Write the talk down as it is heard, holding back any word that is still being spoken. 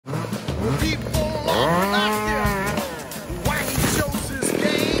People are active. Why he chose this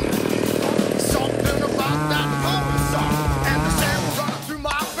game? Something about that power song and the sound running through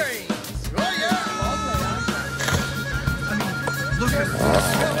my veins. Oh yeah. Look at the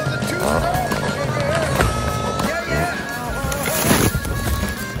smell of the two-star. Yeah, yeah.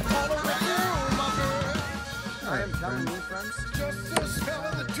 All over through my bird. I am telling you, friends, just the smell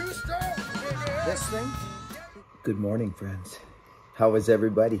of the two-star. This thing. Good morning, friends. How is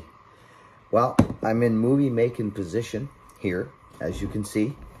everybody? Well, I'm in movie making position here, as you can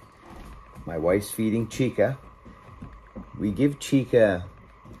see. My wife's feeding Chica. We give Chica,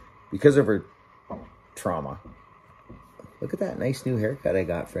 because of her trauma. Look at that nice new haircut I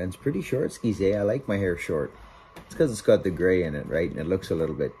got, friends. Pretty short skis, eh? I like my hair short. It's because it's got the gray in it, right? And it looks a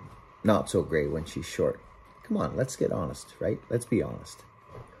little bit not so gray when she's short. Come on, let's get honest, right? Let's be honest.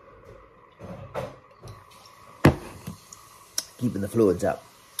 Keeping the fluids up.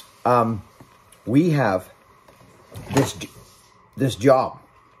 We have this job.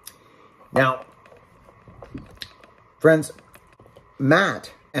 Now, friends,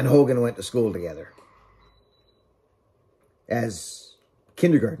 Matt and Hogan went to school together as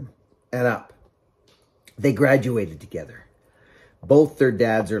kindergarten and up. They graduated together. Both their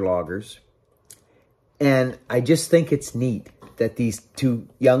dads are loggers. And I just think it's neat that these two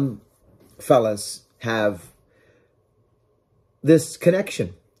young fellas have this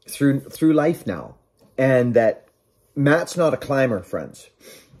connection through life now, and that Matt's not a climber, friends.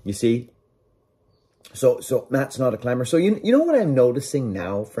 You see, so Matt's not a climber. So you know what I'm noticing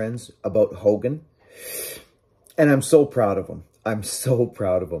now, friends, about Hogan, and I'm so proud of him. I'm so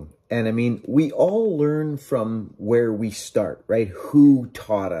proud of him. And I mean, we all learn from where we start, right? Who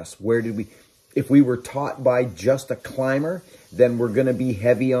taught us? Where did we? If we were taught by just a climber, then we're going to be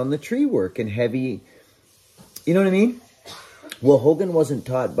heavy on the tree work and heavy. You know what I mean? Well, Hogan wasn't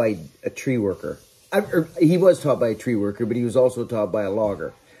taught by a tree worker. He was taught by a tree worker, but he was also taught by a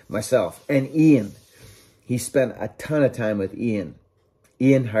logger, myself, and Ian. He spent a ton of time with Ian.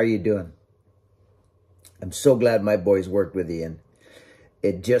 Ian, how are you doing? I'm so glad my boys worked with Ian.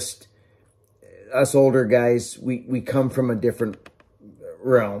 It just, us older guys, we come from a different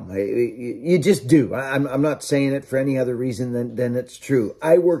realm. You just do. I'm not saying it for any other reason than it's true.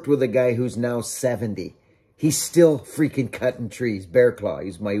 I worked with a guy who's now 70. He's still freaking cutting trees. Bear Claw, he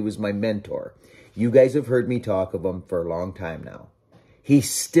was my mentor. You guys have heard me talk of him for a long time now.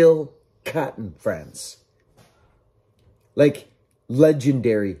 He's still cutting, friends. Like,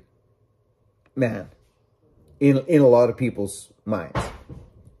 legendary man in a lot of people's minds.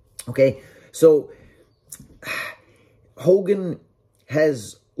 Okay, so Hogan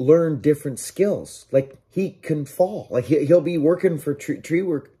has learned different skills. Like, he can fall. Like, he'll be working for tree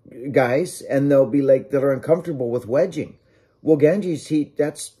work guys, and they'll be like, that are uncomfortable with wedging. Well, Ganges,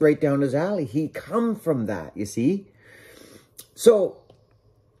 that's right down his alley. He come from that, you see? So,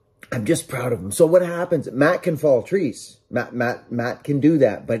 I'm just proud of him. So what happens? Matt can fall trees. Matt can do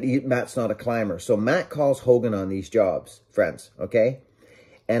that, but Matt's not a climber. So Matt calls Hogan on these jobs, friends, okay?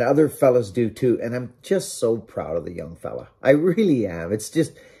 And other fellas do too. And I'm just so proud of the young fella. I really am. It's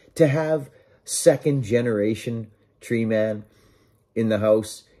just to have second generation tree man in the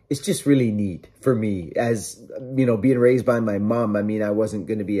house. It's just really neat for me. As, you know, being raised by my mom, I mean, I wasn't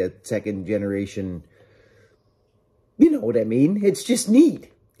going to be a second generation. You know what I mean? It's just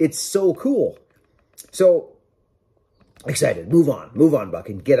neat. It's so cool. So, excited. Move on, Buck,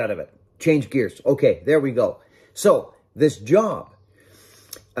 and get out of it. Change gears. Okay, there we go. So, this job,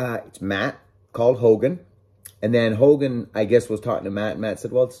 it's Matt called Hogan. And then Hogan, I guess, was talking to Matt. And Matt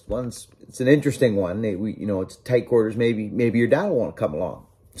said, well, it's an interesting one. You know, it's tight quarters. Maybe your dad will want to come along.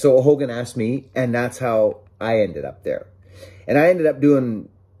 So Hogan asked me, and that's how I ended up there. And I ended up doing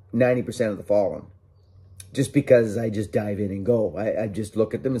 90% of the falling. Just because I just dive in and go. I just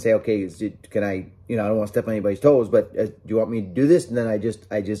look at them and say, okay, can I, you know, I don't want to step on anybody's toes, but do you want me to do this? And then I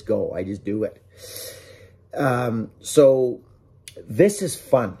just go. I just do it. So this is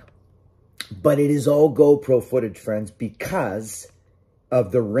fun. But it is all GoPro footage, friends, because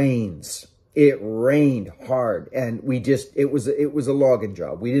of the rains. It rained hard, and it was a logging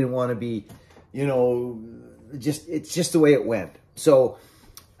job. We didn't want to be, you know, it's just the way it went. So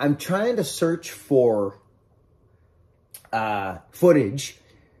I'm trying to search for footage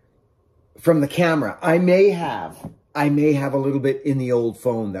from the camera. I may have a little bit in the old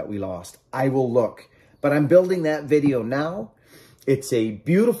phone that we lost. I will look, but I'm building that video now. It's a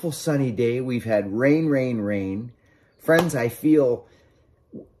beautiful sunny day. We've had rain, rain, rain. Friends, I feel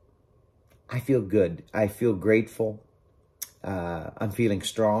good. I feel grateful. I'm feeling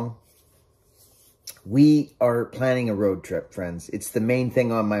strong. We are planning a road trip, friends. It's the main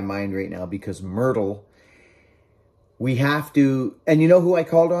thing on my mind right now because Myrtle, we have to, and you know who I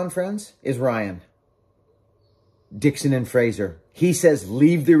called on, friends? Is Ryan. Dixon and Fraser. He says,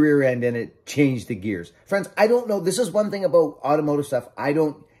 leave the rear end in it, change the gears. Friends, I don't know. This is one thing about automotive stuff.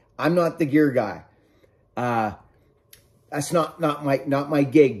 I'm not the gear guy. That's not my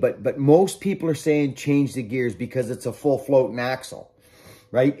gig, but most people are saying change the gears because it's a full floating axle,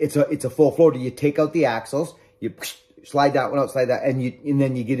 right? It's a full floater. You take out the axles, you slide that one out, slide that, and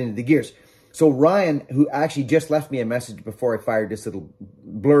then you get into the gears. So Ryan, who actually just left me a message before I fired this little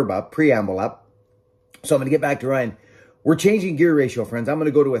blurb up, preamble up. So I'm going to get back to Ryan. We're changing gear ratio, friends. I'm going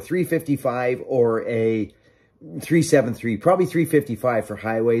to go to a 355 or a 373, probably 355 for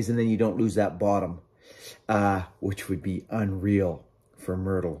highways, and then you don't lose that bottom, which would be unreal for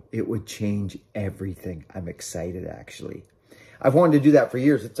Myrtle. It would change everything. I'm excited, actually. I've wanted to do that for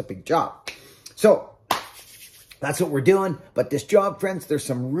years. It's a big job. So that's what we're doing. But this job, friends, there's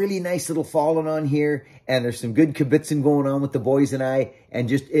some really nice little falling on here, and there's some good kibitzing going on with the boys and I, and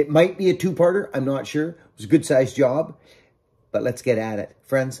just, it might be a two-parter. I'm not sure. It was a good-sized job. But let's get at it.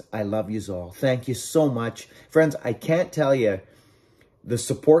 Friends, I love yous all. Thank you so much. Friends, I can't tell you the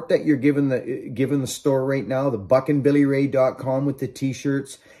support that you're giving the store right now, the buckandbillyray.com with the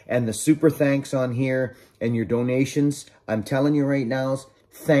t-shirts and the super thanks on here and your donations. I'm telling you right now,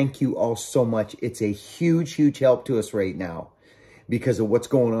 thank you all so much. It's a huge, huge help to us right now because of what's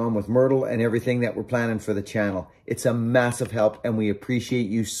going on with Myrtle and everything that we're planning for the channel. It's a massive help and we appreciate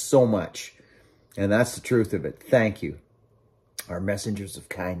you so much. And that's the truth of it. Thank you. Our messengers of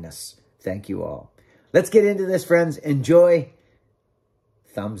kindness. Thank you all. Let's get into this, friends. Enjoy.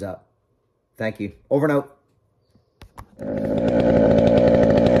 Thumbs up. Thank you. Over and out.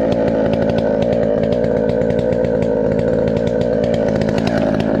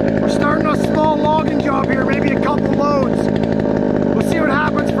 We're starting a small logging job here, maybe a couple loads. We'll see what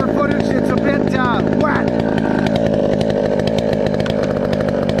happens for footage. It's a bit wet.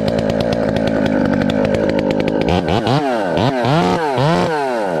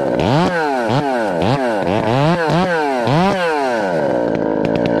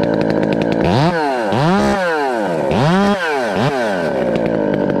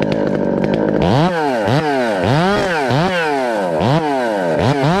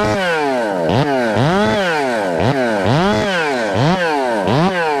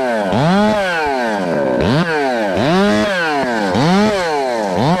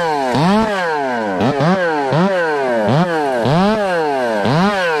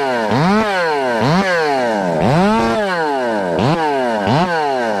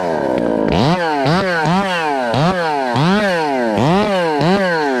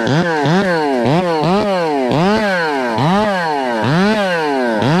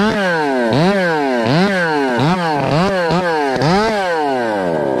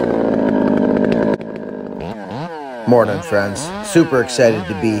 Morning, friends. Super excited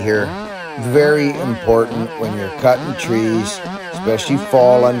to be here. Very important when you're cutting trees, especially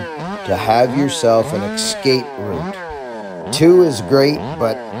fallen, to have yourself an escape route. 2 is great,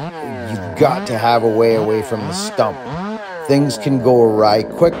 but you've got to have a way away from the stump. Things can go awry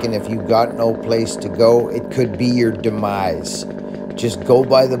quick, and if you've got no place to go, it could be your demise. Just go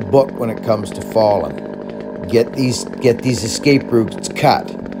by the book when it comes to falling. Get these escape routes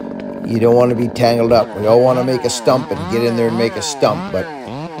cut. You don't want to be tangled up. We all want to make a stump and get in there and make a stump. But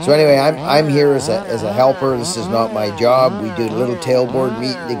so anyway, I'm here as a helper. This is not my job. We did a little tailboard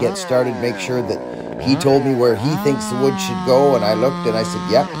meeting to get started, make sure that he told me where he thinks the wood should go, and I looked and I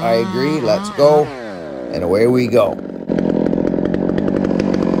said, yep, I agree, let's go. And away we go.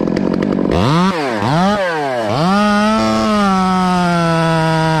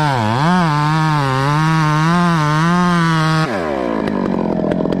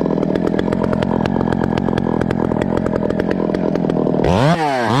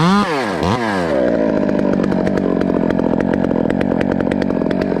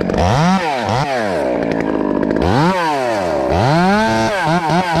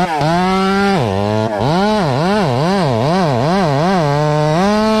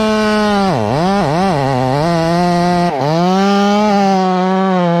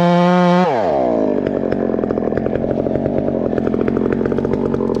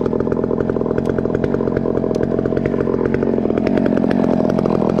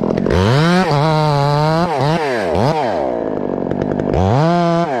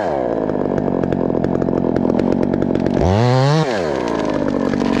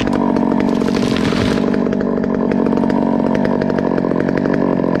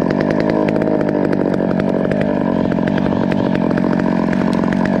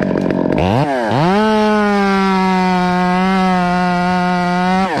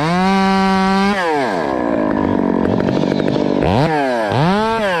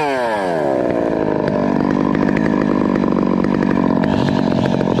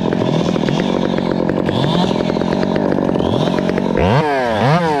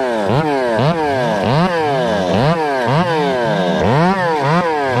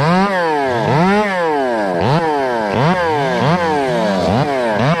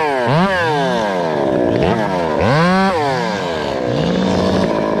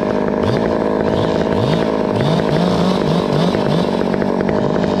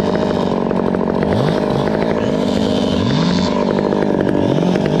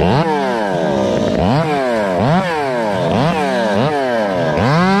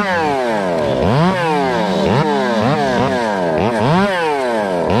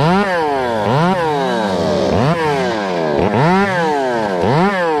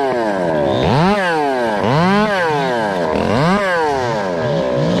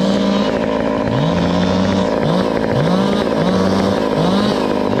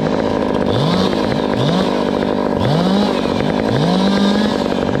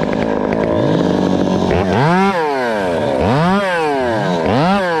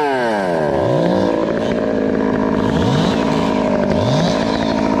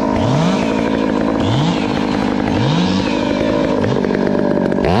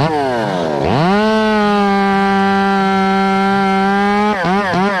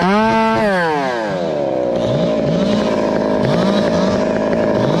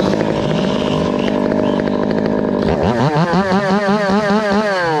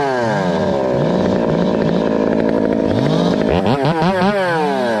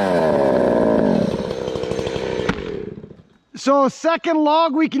 So second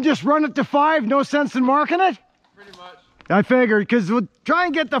log, we can just run it to 5. No sense in marking it? Pretty much. I figured, because we'll try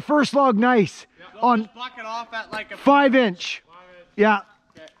and get the first log nice. Yep. On Just block it off at like a 5-inch. Yeah.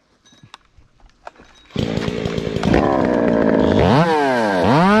 Okay.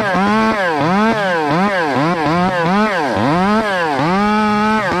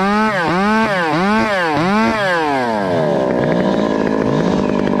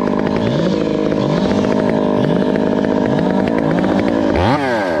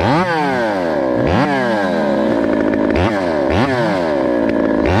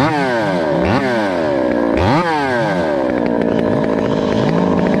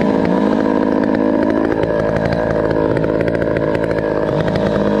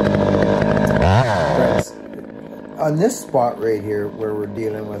 On this spot right here where we're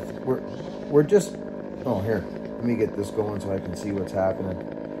dealing with, we're just, oh here, let me get this going so I can see what's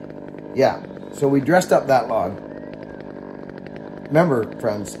happening. Yeah, so we dressed up that log. Remember,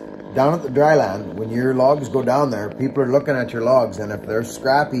 friends, down at the dry land, when your logs go down there, people are looking at your logs, and if they're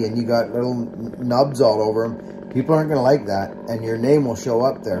scrappy and you got little nubs all over them, people aren't gonna like that, and your name will show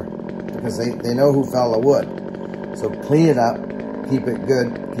up there because they know who fell the wood. So clean it up, keep it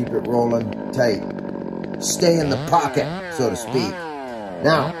good, keep it rolling tight. Stay in the pocket, so to speak.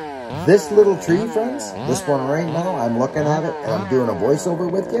 Now, this little tree, friends, this one right now, I'm looking at it and I'm doing a voiceover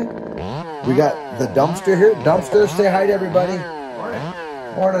with you. We got the dumpster here. Dumpster, say hi to everybody.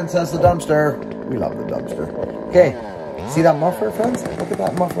 Morning. Morning, says the dumpster. We love the dumpster. Okay, see that muffler, friends? Look at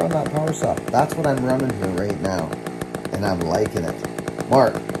that muffler on that power saw. That's what I'm running here right now, and I'm liking it.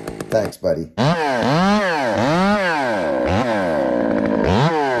 Mark, thanks, buddy.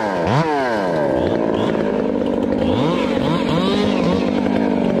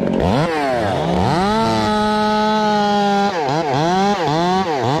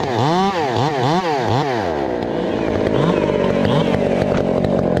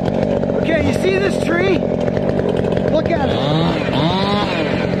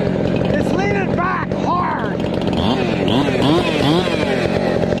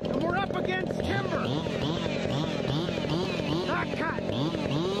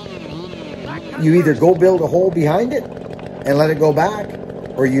 You either go build a hole behind it and let it go back,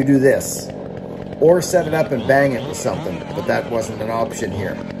 or you do this. Or set it up and bang it with something, but that wasn't an option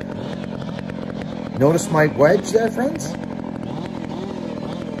here. Notice my wedge there, friends?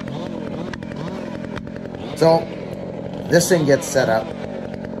 So, this thing gets set up.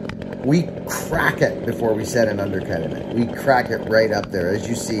 We crack it before we set an undercut in it. We crack it right up there, as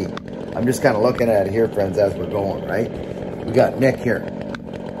you see. I'm just kind of looking at it here, friends, as we're going, right? We got Nick here.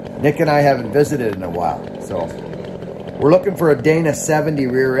 Nick and I haven't visited in a while, so we're looking for a Dana 70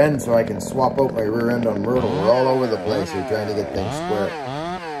 rear end so I can swap out my rear end on Myrtle. We're all over the place here trying to get things square.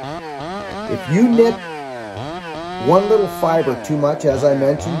 If you nip one little fiber too much, as I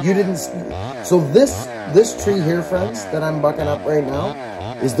mentioned, you didn't. So this tree here, friends, that I'm bucking up right now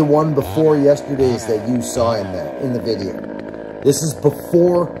is the one before yesterday's that you saw in the video. This is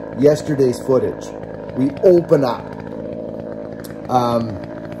before yesterday's footage. We open up.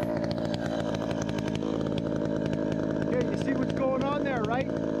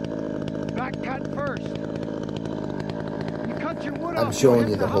 I'm showing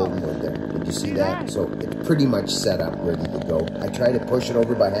you the whole wood there. Did you see that? So it's pretty much set up, ready to go. I try to push it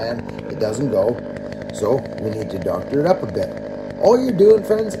over by hand. It doesn't go. So we need to doctor it up a bit. All you're doing,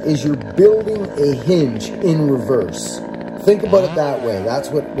 friends, is you're building a hinge in reverse. Think about it that way. That's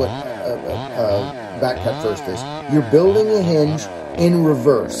what back cut first is. You're building a hinge in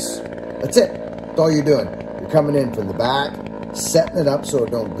reverse. That's it. That's all you're doing. You're coming in from the back, setting it up so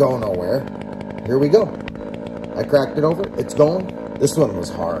it don't go nowhere. Here we go. I cracked it over. It's going. This one was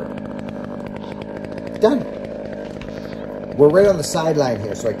hard. Done. We're right on the sideline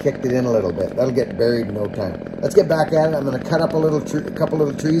here, so I kicked it in a little bit. That'll get buried in no time. Let's get back at it. I'm going to cut up a couple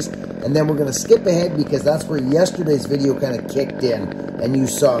little trees, and then we're going to skip ahead because that's where yesterday's video kind of kicked in, and you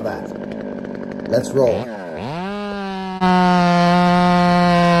saw that. Let's roll.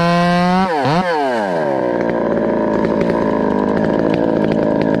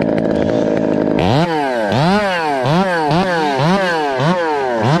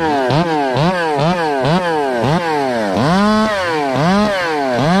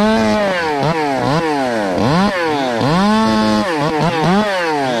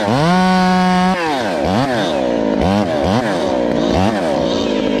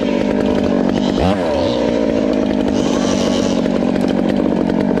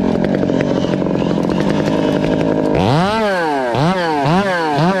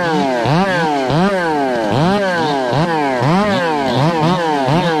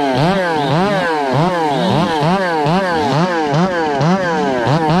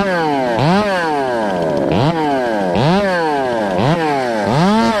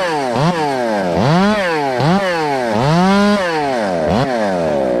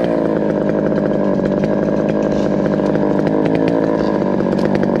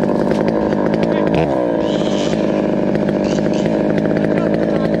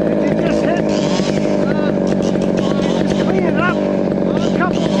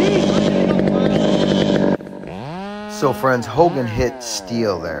 So friends, Hogan hit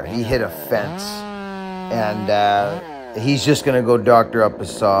steel there. He hit a fence. And he's just going to go doctor up a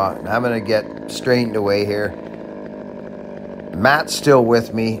saw. And I'm going to get straightened away here. Matt's still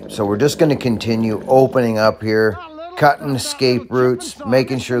with me. So we're just going to continue opening up here. Cutting escape routes.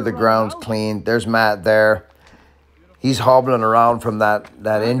 Making sure the ground's clean. There's Matt there. He's hobbling around from that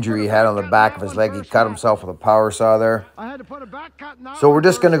injury he had on the back of his leg. He cut himself with a power saw there. So we're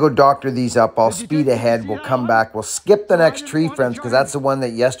just going to go doctor these up. I'll speed ahead. We'll come back. We'll skip the next tree, friends, because that's the one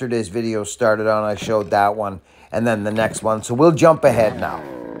that yesterday's video started on. I showed that one. And then the next one. So we'll jump ahead now.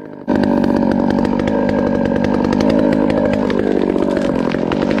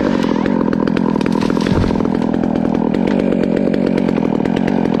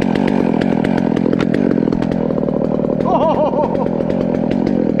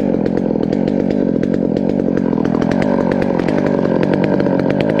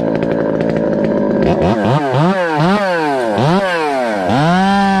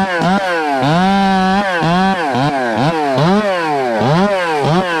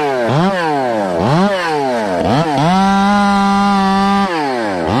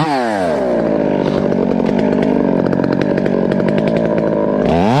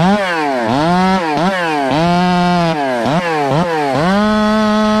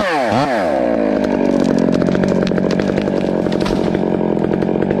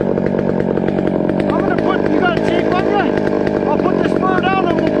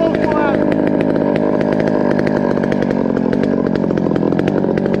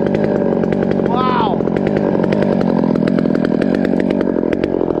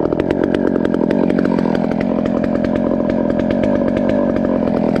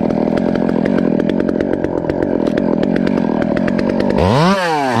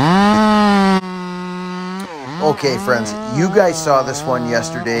 Okay, friends, you guys saw this one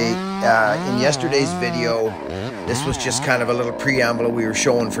yesterday. In yesterday's video, this was just kind of a little preamble we were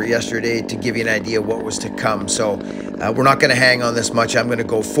showing for yesterday to give you an idea of what was to come. So we're not going to hang on this much. I'm going to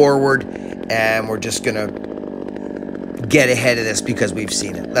go forward, and we're just going to get ahead of this because we've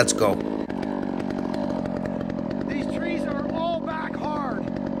seen it. Let's go. These trees are all back hard.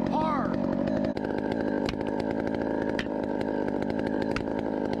 Hard.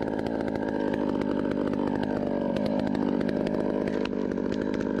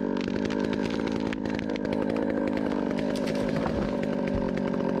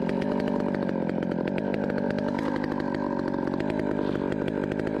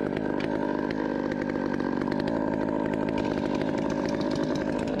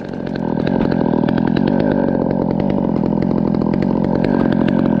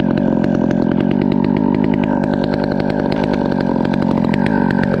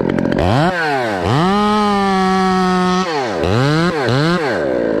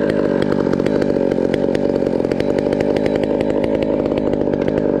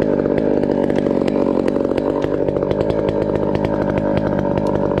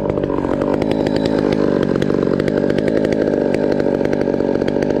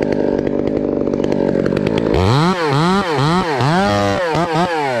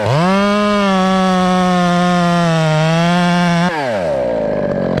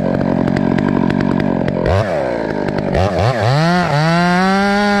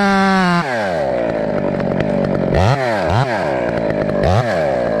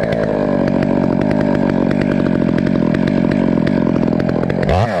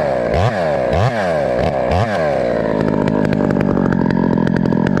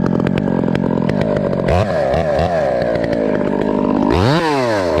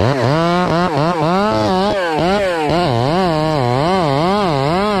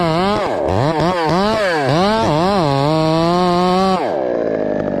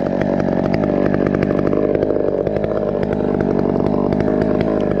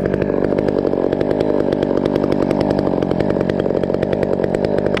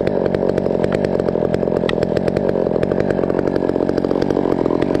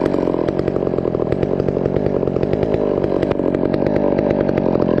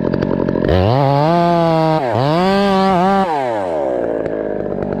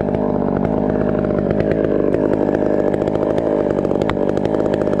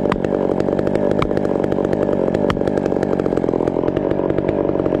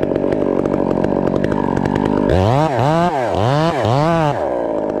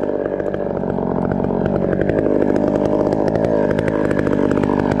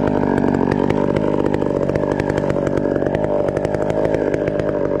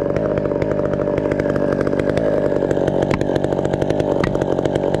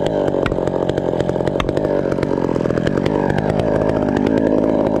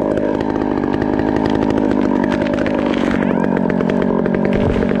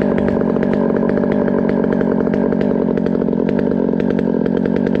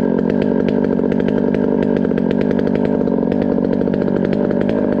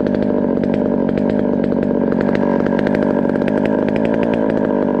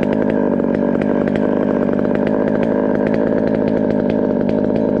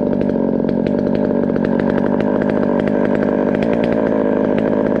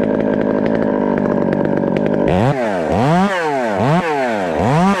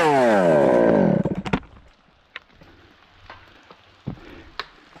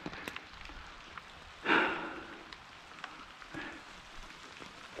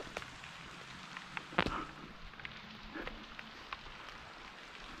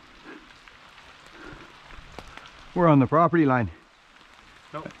 We're on the property line.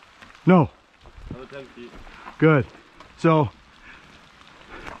 Nope. No. Another 10 feet. Good. So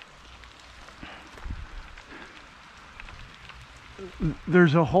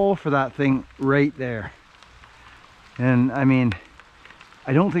there's a hole for that thing right there. And I mean,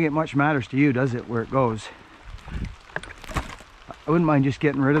 I don't think it much matters to you, does it, where it goes? I wouldn't mind just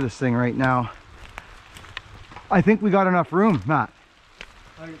getting rid of this thing right now. I think we got enough room, Matt.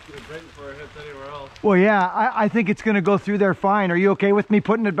 I think it's gonna break before it hits anywhere else. Well, yeah, I think it's gonna go through there fine. Are you okay with me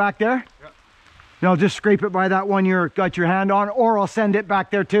putting it back there? Yeah. And I'll just scrape it by that one you got your hand on, or I'll send it back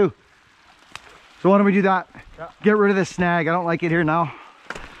there too. So why don't we do that? Yeah. Get rid of this snag. I don't like it here now.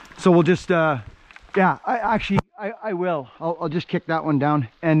 So we'll just, yeah, I will. I'll just kick that one down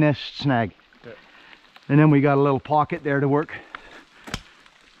and this snag. Yeah. And then we got a little pocket there to work.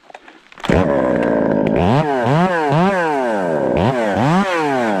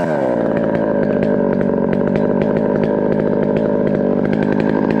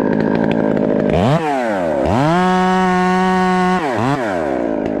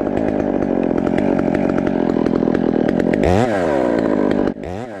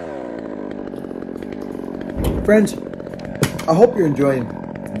 Friends, I hope you're enjoying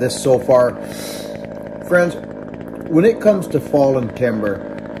this so far. Friends, when it comes to fallen timber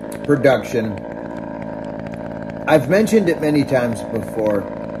production, I've mentioned it many times before.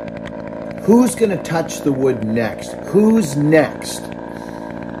 Who's going to touch the wood next? Who's next?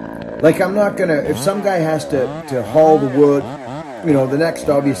 Like, I'm not going to, if some guy has to haul the wood, you know, the next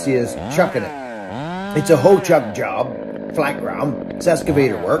obviously is chucking it. It's a hoe chuck job, flat ground, it's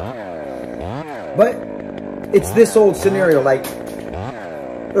excavator work. But it's this old scenario, like,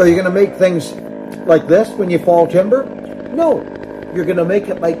 are you going to make things like this when you fall timber? No, you're going to make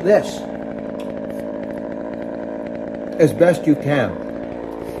it like this as best you can.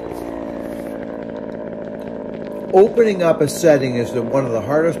 Opening up a setting is one of the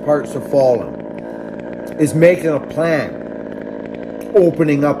hardest parts of falling, is making a plan.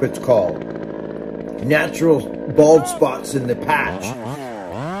 Opening up, it's called. Natural bald spots in the patch.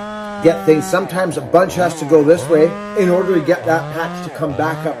 Get things, sometimes a bunch has to go this way in order to get that patch to come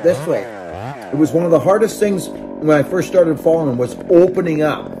back up this way. It was one of the hardest things when I first started falling, was opening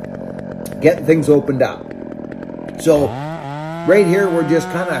up, getting things opened up. So right here we're just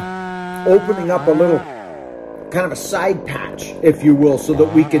kind of opening up a little, kind of a side patch, if you will, so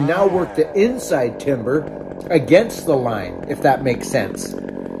that we can now work the inside timber against the line, if that makes sense.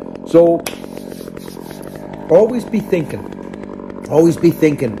 So always be thinking,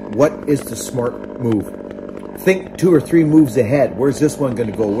 what is the smart move? Think 2 or 3 moves ahead. Where's this one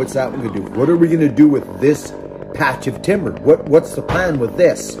going to go? What's that one going to do? What are we going to do with this patch of timber? What's the plan with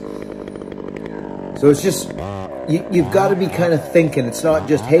this? So it's just, you've got to be kind of thinking. It's not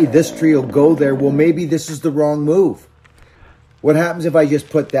just, hey, this tree will go there. Well, maybe this is the wrong move. What happens if I just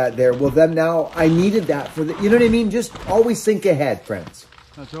put that there? Well, then now I needed that for the, you know what I mean? Just always think ahead, friends.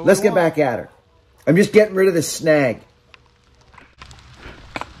 Let's get back at her. I'm just getting rid of this snag.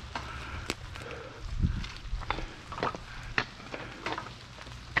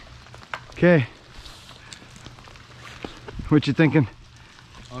 Okay. What you thinking?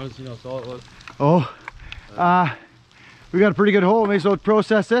 Honestly, no salt was. Oh, we got a pretty good hole. May as well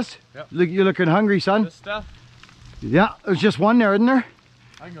process this. Yep. You're looking hungry, son. This stuff? Yeah, there's just one there, isn't there?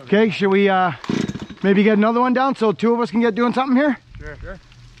 Okay, should we maybe get another one down so 2 of us can get doing something here? Sure.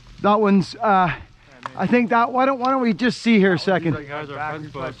 That one's, I think that, why don't we just see here a second?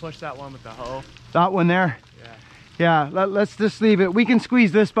 Push that one with the hoe. That one there? Yeah, let's just leave it. We can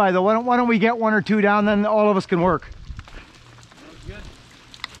squeeze this by though. Why don't we get 1 or 2 down, then all of us can work.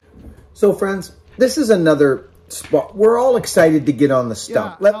 So friends, this is another spot. We're all excited to get on the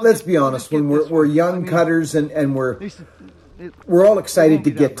stump. Yeah, let's be honest, when we're young cutters and we're all excited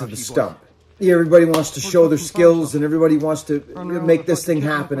to get to the stump. Yeah, everybody wants to show their skills and everybody wants to make this thing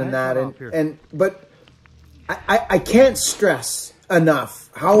happen and that. But I can't stress enough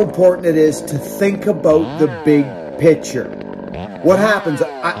how important it is to think about the big picture. What happens?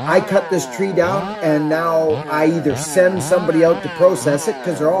 I cut this tree down and now I either send somebody out to process it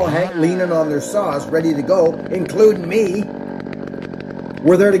because they're all leaning on their saws ready to go, including me.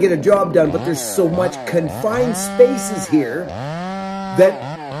 We're there to get a job done, but there's so much confined spaces here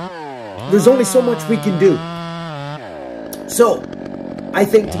that there's only so much we can do. So I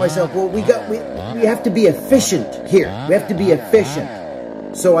think to myself, well, we have to be efficient here. We have to be efficient.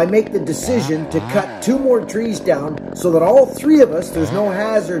 So I make the decision to cut 2 more trees down so that all 3 of us, there's no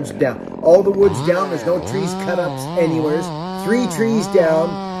hazards down. All the wood's down, there's no trees cut up anywhere. 3 trees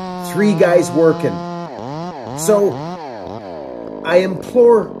down, 3 guys working. So I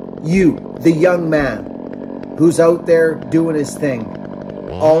implore you, the young man who's out there doing his thing,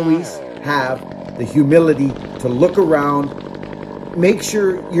 always have the humility to look around, make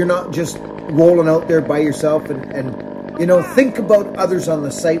sure you're not just rolling out there by yourself, and you know, think about others on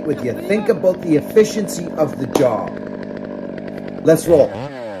the site with you. Think about the efficiency of the job. Let's roll. Hang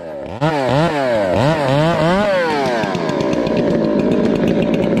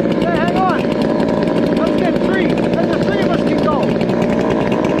on. Let's get three. Then the three of us can go.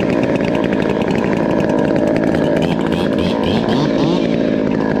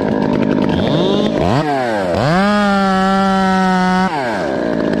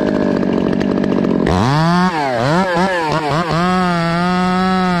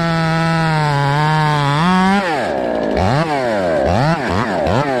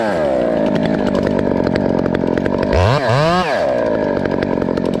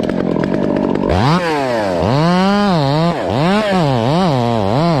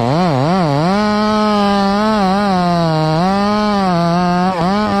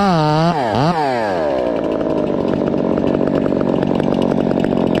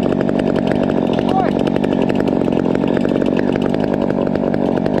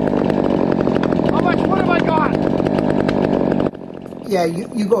 Yeah,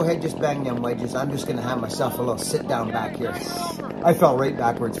 you go ahead, just bang them wedges. I'm just going to have myself a little sit down back here. I fell right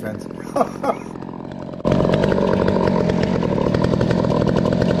backwards, friends.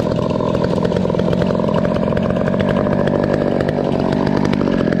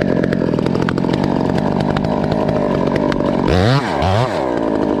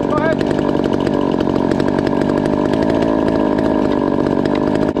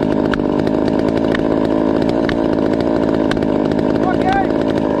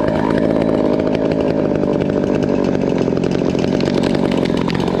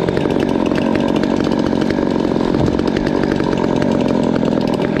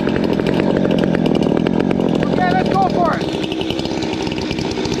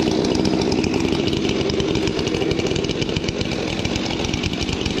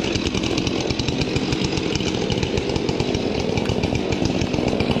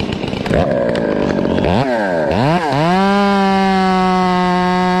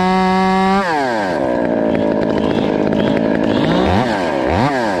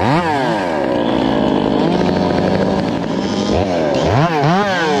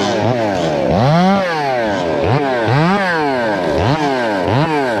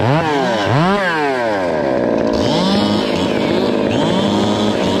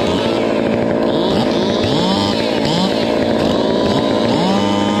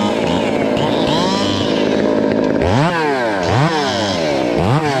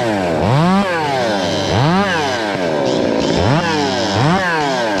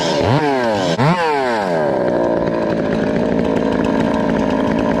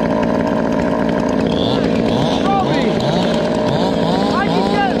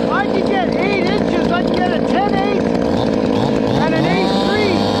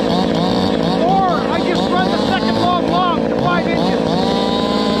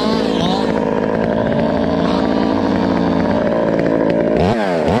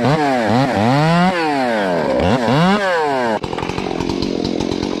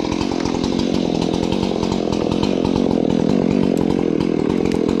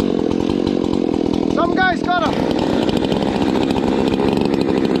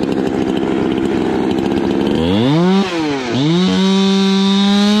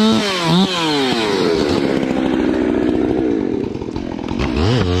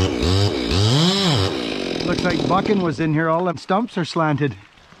 Looks like bucking was in here. All them stumps are slanted.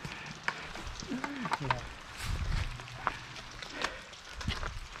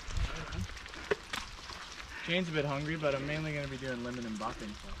 Shane's a bit hungry, but I'm mainly going to be doing lemon and bucking.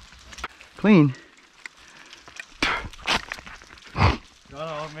 So. Clean.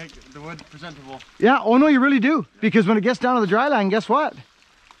 I'll make the wood presentable. Yeah, oh no, you really do. Because when it gets down to the dry line, guess what?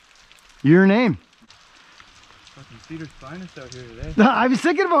 Your name. Fucking Cedar's finest out here today. I was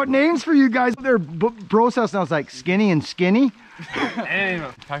thinking about names for you guys. They're processed now. It's like Skinny and Skinny. And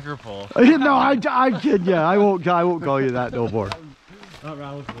Pecker Pull. No, I kid you. I won't call you that no more. Not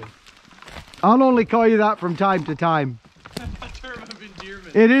relatively. I'll only call you that from time to time. A term of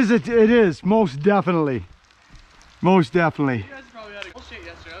endearment. It is, most definitely. Most definitely. You guys probably had a bullshit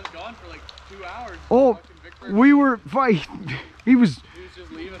yesterday. I was gone for like 2 hours. Oh, we were, he was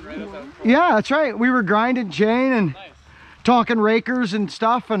just leaving right at that point. Yeah, that's right. We were grinding chain and Nice. talking rakers and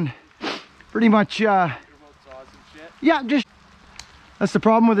stuff, and pretty much, yeah, just, that's the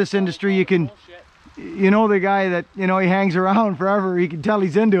problem with this industry. You can, you know, the guy that, you know, he hangs around forever, you can tell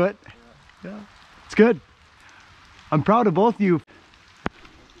he's into it. Yeah. It's good. I'm proud of both of you.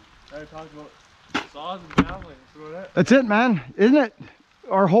 I talked about Saws and javelins. That's it, man. Isn't it?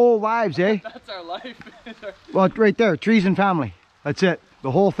 Our whole lives, eh? That's our life. Well, right there, trees and family. That's it.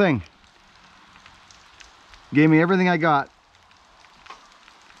 The whole thing. Gave me everything I got.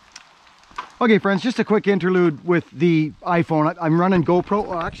 Okay, friends, just a quick interlude with the iPhone. I'm running GoPro.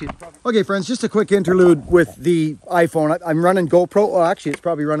 Oh, actually, okay, friends, just a quick interlude with the iPhone. I'm running GoPro. Oh, actually, it's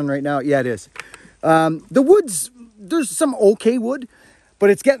probably running right now. Yeah, it is. The wood's, there's some okay wood, but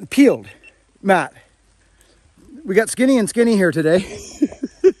it's getting peeled. Matt, we got Skinny and Skinny here today.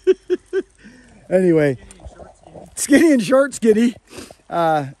 Anyway, Skinny and Short Skinny,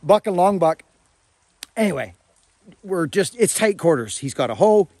 Buck and Long Buck. Anyway, we're just, it's tight quarters. He's got a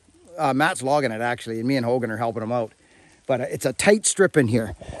hoe. Matt's logging it actually, and me and Hogan are helping him out. But it's a tight strip in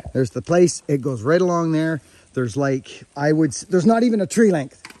here. There's the place, it goes right along there. There's like, there's not even a tree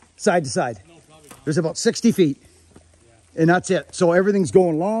length, side to side. There's about 60 feet, and that's it. So everything's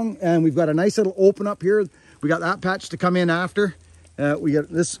going long, and we've got a nice little open up here. We got that patch to come in after. We got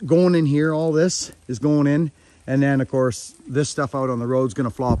this going in here, all this is going in. And then of course, this stuff out on the road's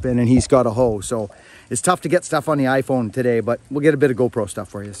gonna flop in, and he's got a hoe. So it's tough to get stuff on the iPhone today, but we'll get a bit of GoPro stuff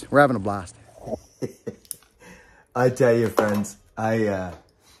for you. We're having a blast. I tell you, friends, I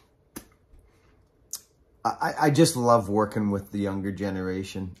just love working with the younger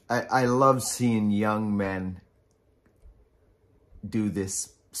generation. I love seeing young men do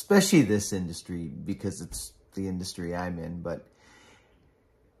this, especially this industry, because it's the industry I'm in. But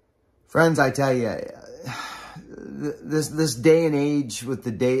friends, I tell you, this day and age with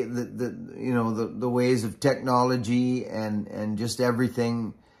the ways of technology and just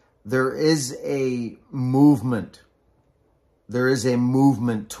everything, there is a movement. There is a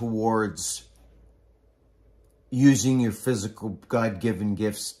movement towards using your physical God-given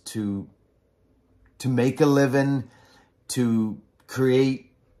gifts to make a living, to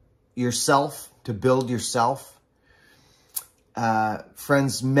create yourself, to build yourself.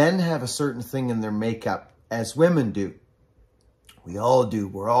 Friends, men have a certain thing in their makeup, as women do. We all do.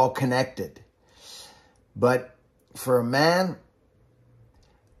 We're all connected. But for a man,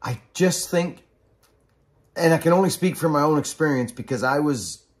 I just think, and I can only speak from my own experience because I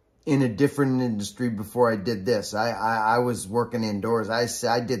was in a different industry before I did this. I was working indoors.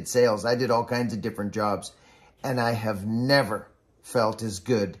 I did sales. I did all kinds of different jobs. And I have never felt as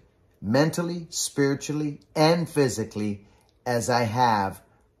good mentally, spiritually, and physically as I have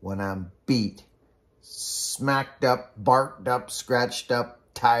when I'm beat, smacked up, barked up, scratched up,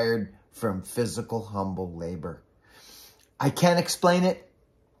 tired from physical, humble labor. I can't explain it.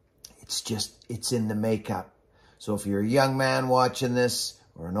 It's just, it's in the makeup. So if you're a young man watching this,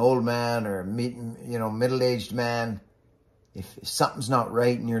 or an old man, or a middle-aged man, if something's not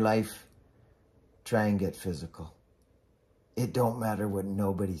right in your life, try and get physical. It don't matter what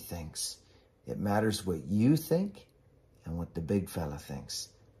nobody thinks. It matters what you think and what the big fella thinks.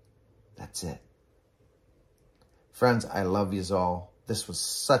 That's it. Friends, I love yous all. This was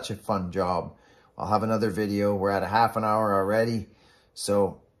such a fun job. I'll have another video. We're at a half an hour already.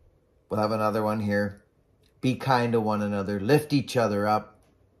 So we'll have another one here. Be kind to one another. Lift each other up.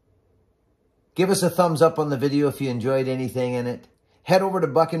 Give us a thumbs up on the video if you enjoyed anything in it. Head over to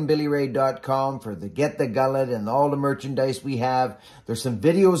buckandbillyray.com for the Get the Gullet and all the merchandise we have. There's some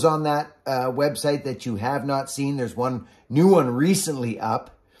videos on that website that you have not seen. There's one new one recently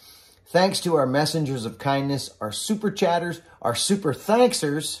up. Thanks to our messengers of kindness, our super chatters, our super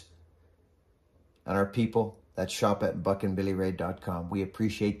thanksers, and our people that shop at buckandbillyray.com. We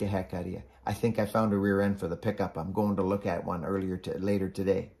appreciate the heck out of you. I think I found a rear end for the pickup. I'm going to look at one later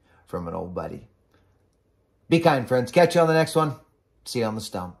today from an old buddy. Be kind, friends. Catch you on the next one. See you on the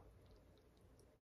stump.